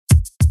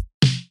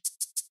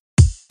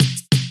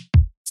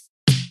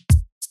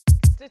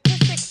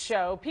Statistics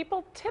show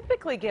people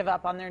typically give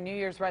up on their New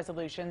Year's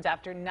resolutions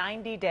after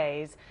 90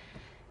 days.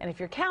 And if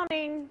you're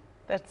counting,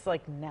 that's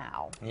like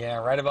now. Yeah,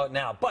 right about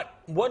now. But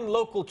one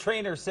local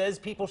trainer says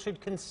people should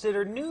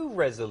consider new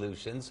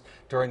resolutions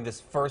during this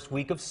first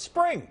week of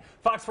spring.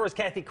 Fox 4's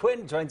Kathy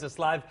Quinn joins us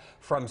live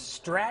from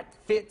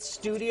StratFit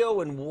Studio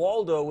in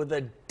Waldo with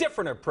a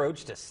different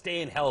approach to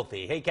staying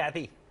healthy. Hey,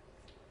 Kathy.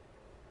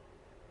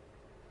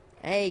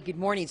 Hey, good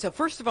morning. So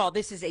first of all,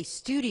 this is a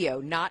studio,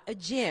 not a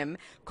gym.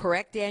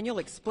 Correct, Daniel?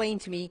 Explain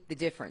to me the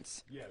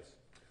difference. Yes.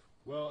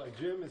 Well, a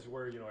gym is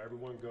where,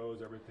 everyone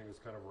goes, everything is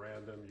kind of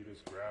random. You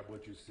just grab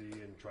what you see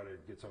and try to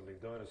get something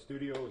done. A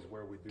studio is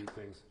where we do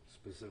things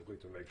specifically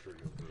to make sure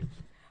you improve.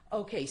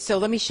 Okay, so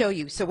let me show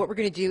you. So what we're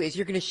going to do is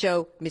you're going to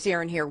show Miss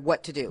Erin here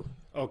what to do.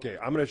 Okay,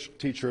 I'm going to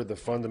teach her the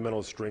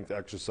fundamental strength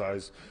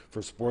exercise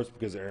for sports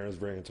because Erin is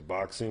very into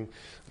boxing,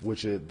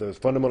 which is the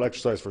fundamental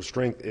exercise for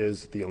strength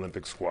is the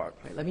Olympic squat.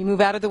 Right, let me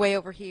move out of the way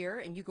over here,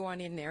 and you go on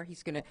in there.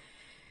 He's going to,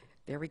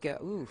 there we go.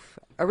 Oof.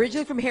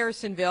 Originally from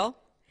Harrisonville.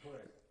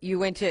 You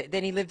went to,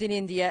 then he lived in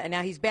India, and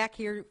now he's back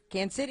here,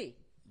 Kansas City.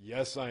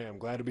 Yes, I am.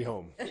 Glad to be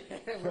home.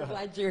 We're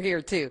glad you're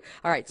here, too.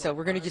 All right, so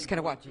we're going to just kind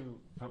of watch.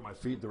 Put my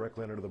feet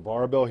directly under the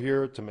barbell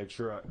here to make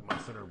sure my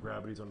center of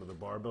gravity is under the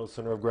barbell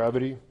center of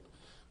gravity.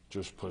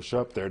 Just push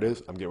up. There it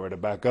is. I'm getting ready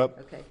to back up.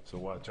 Okay. So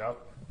watch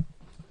out.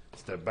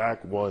 Step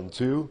back. 1,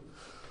 2.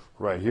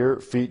 Right here.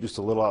 Feet just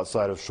a little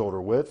outside of shoulder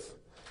width.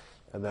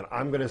 And then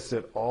I'm going to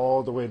sit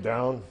all the way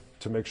down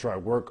to make sure I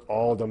work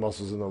all the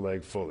muscles in the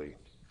leg fully.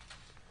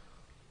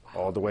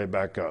 All the way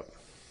back up.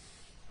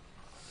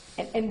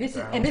 And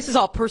this is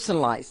all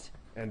personalized.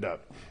 And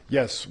up.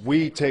 Yes,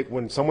 we take,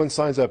 when someone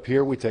signs up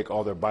here, we take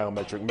all their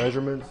biometric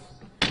measurements.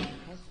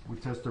 We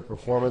test their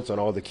performance on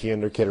all the key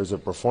indicators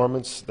of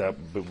performance. That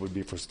would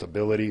be for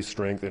stability,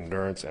 strength,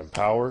 endurance, and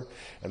power.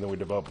 And then we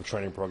develop a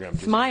training program.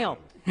 Smile.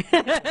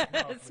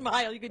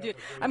 Smile, you can do it.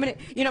 I'm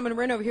gonna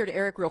run over here to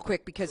Eric real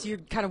quick because you're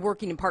kind of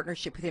working in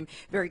partnership with him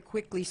very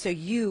quickly. So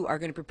you are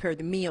going to prepare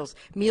the meals.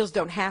 Meals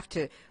don't have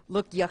to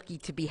look yucky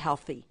to be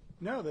healthy.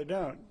 No, they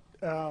don't.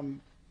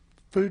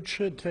 Food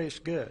should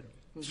taste good.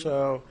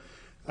 So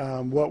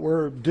what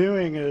we're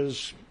doing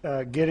is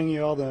getting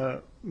you all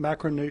the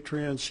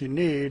macronutrients you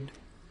need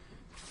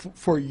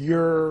for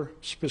your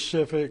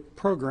specific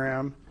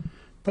program,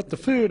 but the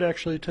food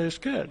actually tastes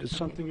good. It's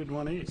something you'd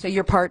want to eat. So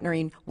you're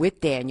partnering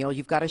with Daniel.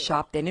 You've got a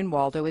shop then in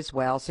Waldo as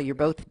well. So you're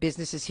both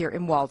businesses here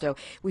in Waldo.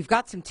 We've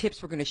got some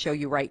tips we're going to show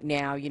you right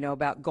now,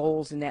 about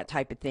goals and that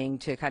type of thing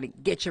to kind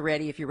of get you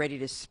ready if you're ready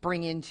to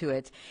spring into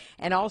it.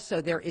 And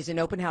also there is an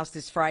open house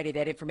this Friday.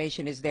 That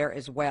information is there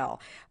as well.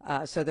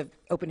 So the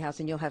open house,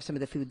 and you'll have some of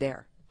the food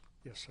there.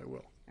 Yes, I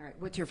will. All right.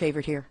 What's your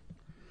favorite here?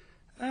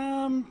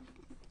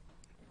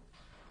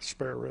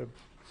 Spare rib.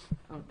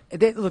 Oh,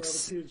 it looks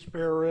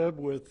Spare rib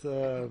with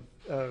very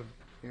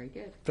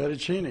good.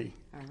 fettuccine.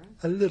 All right.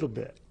 A little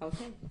bit.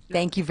 Okay.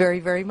 Thank you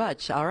very, very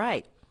much. All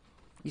right.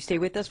 You stay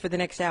with us for the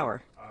next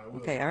hour.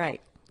 Okay. All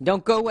right.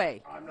 Don't go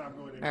away. I'm not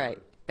going anywhere. All right.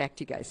 Back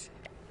to you guys.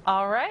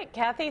 All right,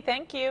 Kathy,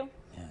 thank you.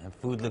 Yeah,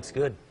 food looks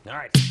good. All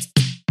right.